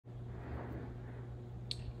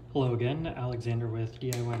Hello again, Alexander with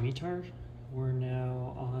DIY Metar. We're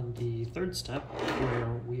now on the third step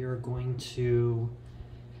where we are going to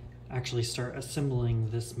actually start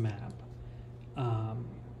assembling this map.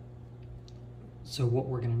 So what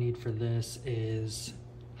we're going to need for this is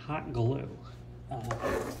hot glue.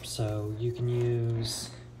 So you can use,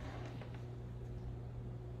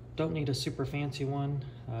 don't need a super fancy one,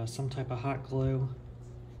 some type of hot glue.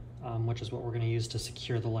 Which is what we're going to use to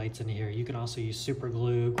secure the lights in here. You can also use super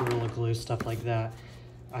glue, Gorilla Glue, stuff like that.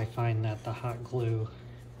 I find that the hot glue,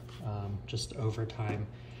 just over time,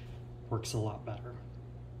 works a lot better.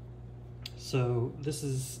 So this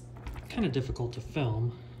is kind of difficult to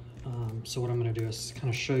film. So what I'm going to do is kind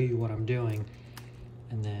of show you what I'm doing,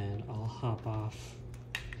 and then I'll hop off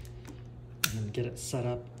and get it set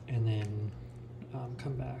up, and then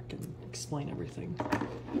come back and explain everything.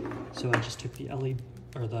 So I just took the LED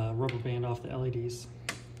or the rubber band off the LEDs.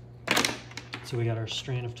 So we got our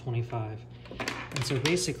strand of 25. And so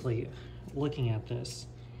basically, looking at this,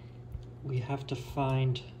 we have to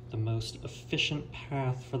find the most efficient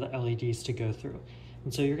path for the LEDs to go through.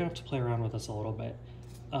 And so you're gonna have to play around with this a little bit.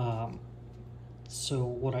 So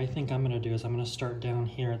what I think I'm gonna do is I'm gonna start down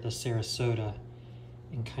here at the Sarasota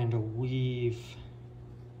and kind of weave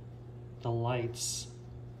the lights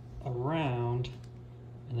around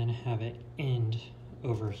and then have it end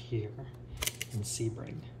over here in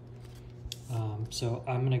Sebring. So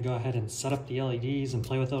I'm gonna go ahead and set up the LEDs and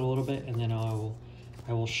play with it a little bit, and then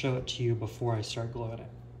I will show it to you before I start gluing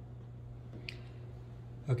it.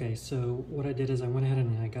 Okay, so what I did is I went ahead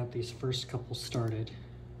and I got these first couple started,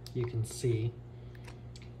 you can see.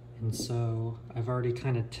 And so I've already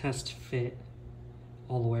kind of test fit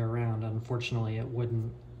all the way around. Unfortunately, it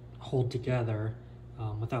wouldn't hold together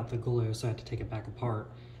without the glue, so I had to take it back apart.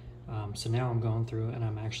 So now I'm going through and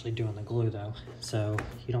I'm actually doing the glue though. So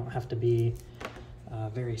you don't have to be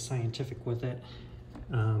very scientific with it.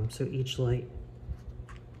 So each light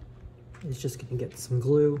is just gonna get some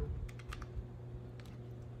glue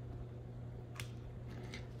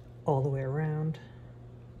all the way around.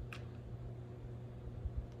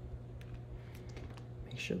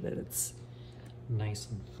 Make sure that it's nice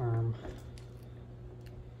and firm.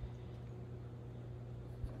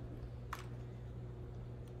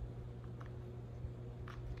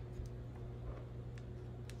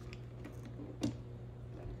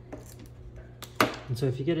 And so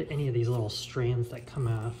if you get any of these little strands that come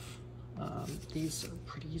off, these are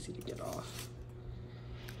pretty easy to get off.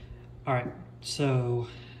 All right, so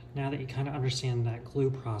now that you kind of understand that glue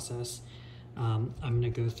process, I'm gonna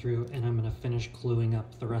go through and I'm gonna finish gluing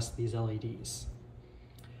up the rest of these LEDs.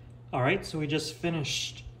 All right, so we just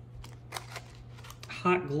finished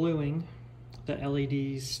hot gluing the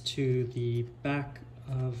LEDs to the back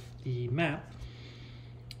of the map.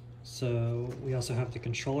 So we also have the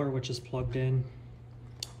controller, which is plugged in.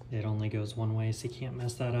 It only goes one way, so you can't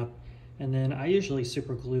mess that up. And then I usually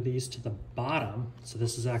super glue these to the bottom. So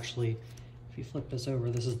this is actually, if you flip this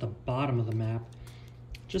over, this is the bottom of the map,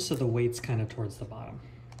 just so the weight's kind of towards the bottom.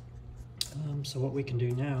 So what we can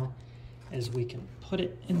do now is we can put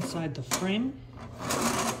it inside the frame.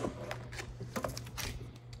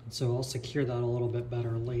 So I'll secure that a little bit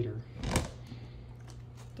better later.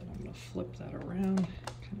 Then I'm gonna flip that around,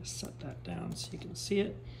 kind of set that down so you can see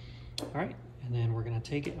it. All right. And then we're gonna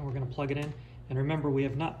take it and we're gonna plug it in. And remember, we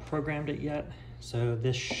have not programmed it yet, so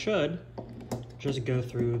this should just go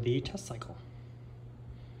through the test cycle.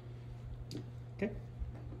 Okay,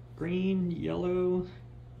 green, yellow,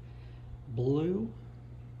 blue,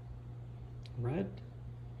 red,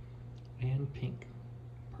 and pink.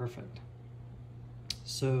 Perfect.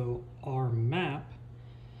 So our map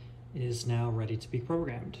is now ready to be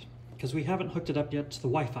programmed because we haven't hooked it up yet to the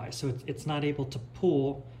Wi-Fi, so it's not able to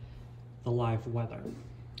pull the live weather.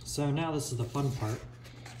 So now this is the fun part.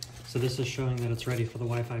 So this is showing that it's ready for the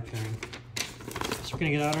Wi-Fi pairing. So we're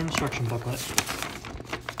gonna get out our instruction booklet.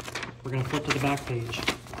 We're gonna flip to the back page.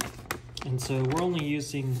 And so we're only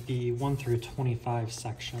using the 1 through 25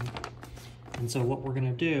 section. And so what we're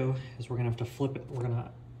gonna do is we're gonna have to flip it, we're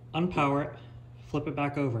gonna unpower it, flip it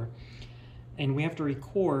back over, and we have to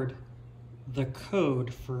record the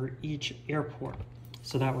code for each airport.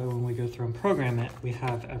 So that way when we go through and program it, we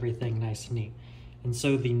have everything nice and neat. And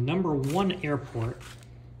so the number 1 airport,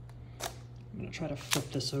 I'm gonna try to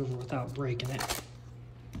flip this over without breaking it.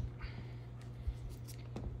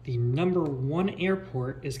 The number 1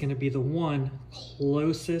 airport is gonna be the one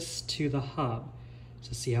closest to the hub.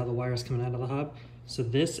 So see how the wire's coming out of the hub? So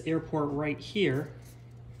this airport right here,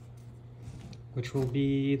 which will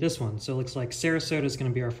be this one. So it looks like Sarasota is gonna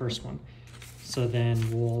be our first one. So then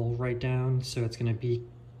we'll write down, so it's gonna be,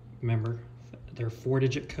 remember, They're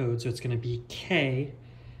 4-digit codes, so it's going to be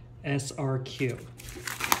KSRQ.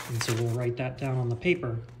 And so we'll write that down on the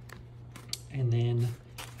paper. And then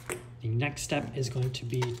the next step is going to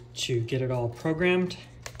be to get it all programmed.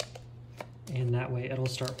 And that way it'll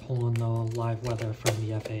start pulling the live weather from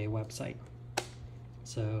the FAA website.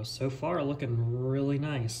 So far looking really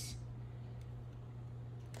nice.